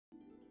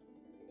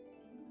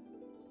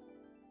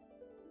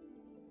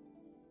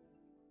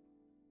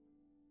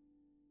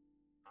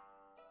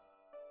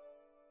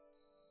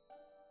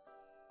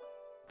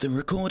The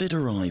recorded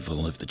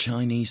arrival of the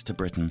Chinese to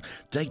Britain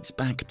dates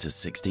back to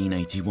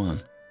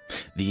 1681.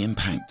 The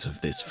impact of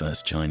this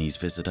first Chinese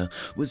visitor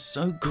was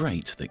so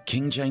great that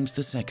King James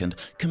II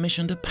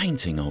commissioned a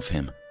painting of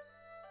him.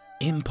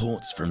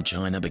 Imports from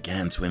China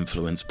began to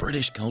influence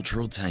British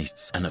cultural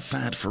tastes, and a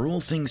fad for all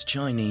things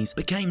Chinese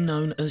became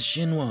known as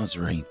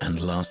chinoiserie and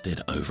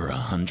lasted over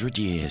 100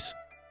 years.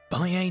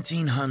 By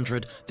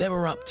 1800, there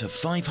were up to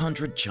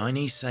 500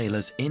 Chinese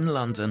sailors in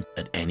London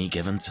at any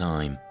given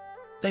time.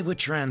 They were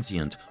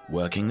transient,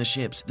 working the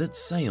ships that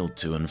sailed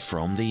to and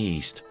from the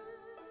east.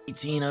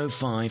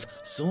 1805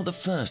 saw the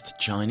first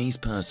Chinese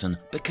person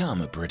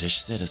become a British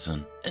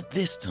citizen. At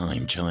this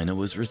time, China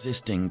was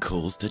resisting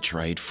calls to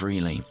trade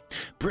freely.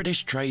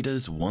 British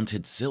traders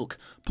wanted silk,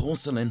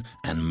 porcelain,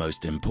 and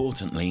most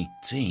importantly,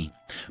 tea.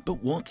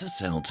 But what to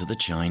sell to the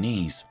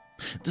Chinese?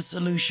 The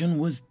solution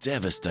was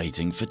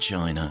devastating for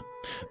China.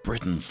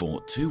 Britain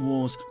fought 2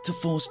 wars to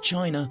force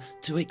China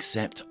to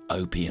accept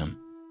opium.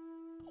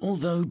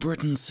 Although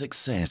Britain's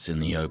success in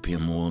the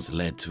Opium Wars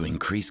led to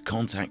increased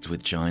contact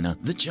with China,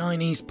 the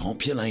Chinese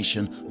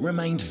population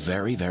remained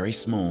very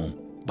small.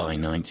 By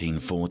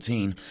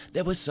 1914,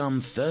 there were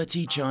some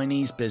 30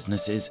 Chinese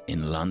businesses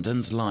in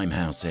London's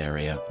Limehouse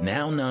area,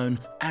 now known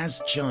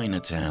as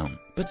Chinatown.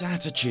 But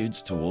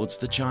attitudes towards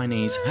the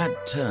Chinese had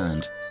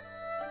turned.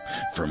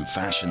 From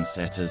fashion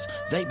setters,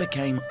 they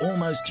became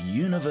almost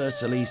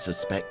universally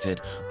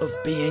suspected of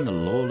being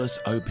lawless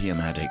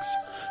opium addicts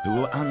who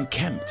were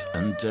unkempt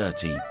and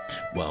dirty,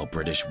 while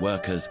British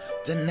workers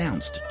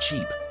denounced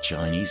cheap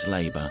Chinese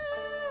labour.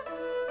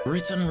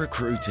 Britain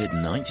recruited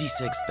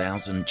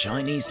 96,000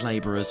 Chinese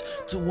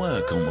labourers to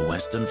work on the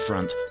Western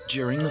Front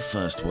during the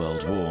First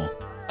World War.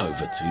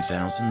 Over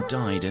 2,000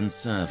 died in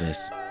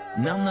service.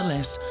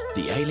 Nonetheless,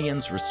 the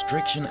Aliens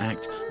Restriction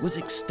Act was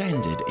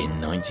extended in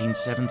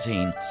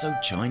 1917 so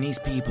Chinese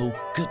people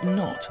could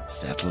not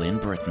settle in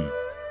Britain.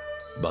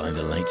 By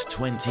the late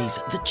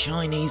 20s, the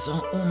Chinese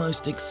are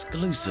almost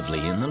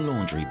exclusively in the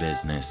laundry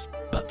business,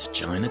 but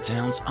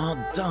Chinatowns are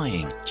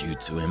dying due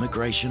to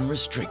immigration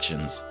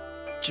restrictions.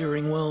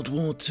 During World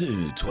War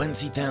II,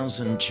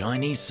 20,000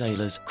 Chinese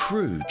sailors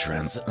crewed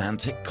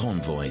transatlantic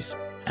convoys,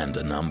 and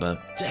a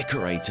number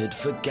decorated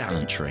for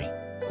gallantry.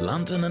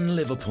 London and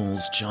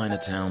Liverpool's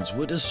Chinatowns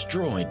were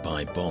destroyed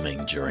by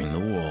bombing during the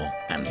war,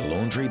 and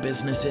laundry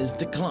businesses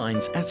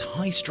declined as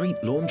high street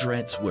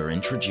laundrettes were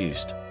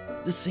introduced.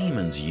 The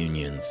seamen's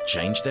unions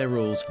changed their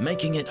rules,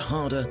 making it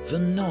harder for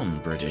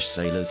non-British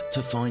sailors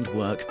to find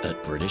work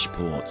at British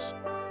ports.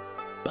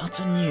 But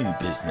a new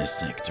business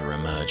sector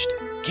emerged,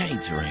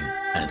 catering,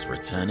 as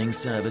returning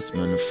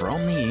servicemen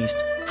from the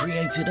East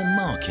created a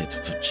market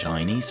for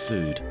Chinese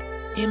food.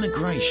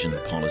 Immigration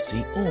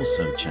policy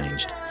also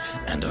changed,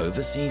 and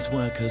overseas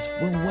workers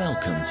were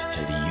welcomed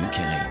to the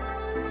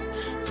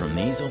UK. From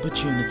these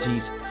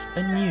opportunities,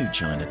 a new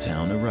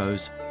Chinatown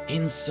arose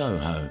in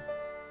Soho.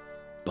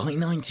 By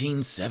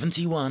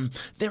 1971,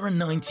 there are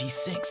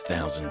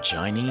 96,000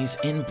 Chinese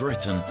in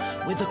Britain,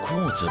 with a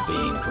quarter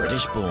being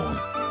British-born.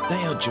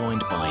 They are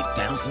joined by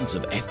thousands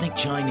of ethnic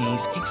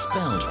Chinese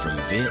expelled from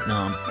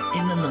Vietnam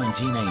in the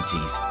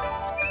 1980s.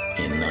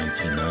 In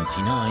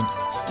 1999,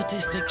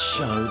 statistics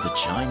show the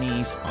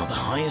Chinese are the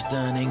highest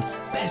earning,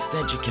 best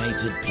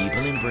educated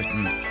people in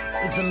Britain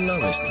with the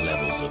lowest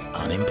levels of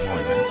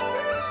unemployment.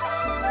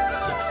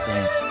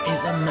 Success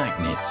is a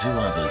magnet to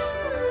others,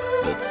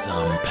 but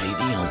some pay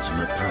the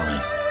ultimate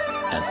price,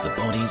 as the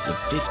bodies of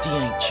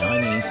 58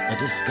 Chinese are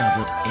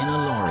discovered in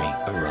a lorry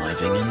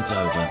arriving in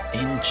Dover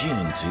in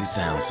June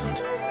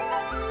 2000.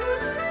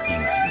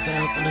 In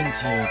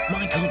 2002,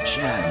 Michael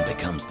Chan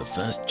becomes the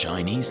first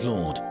Chinese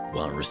lord,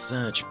 while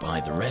research by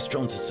the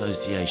Restaurant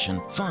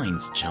Association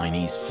finds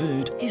Chinese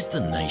food is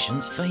the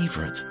nation's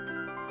favourite.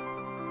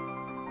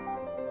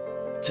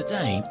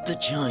 Today, the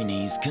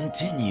Chinese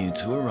continue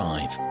to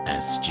arrive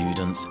as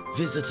students,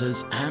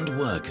 visitors and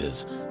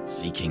workers,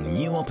 seeking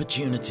new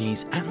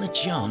opportunities and the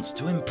chance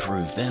to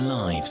improve their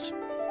lives.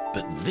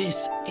 But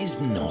this is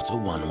not a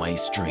one-way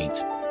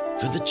street,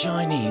 for the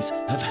Chinese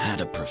have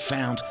had a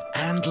profound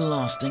and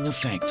lasting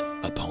effect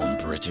upon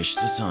British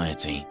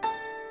society.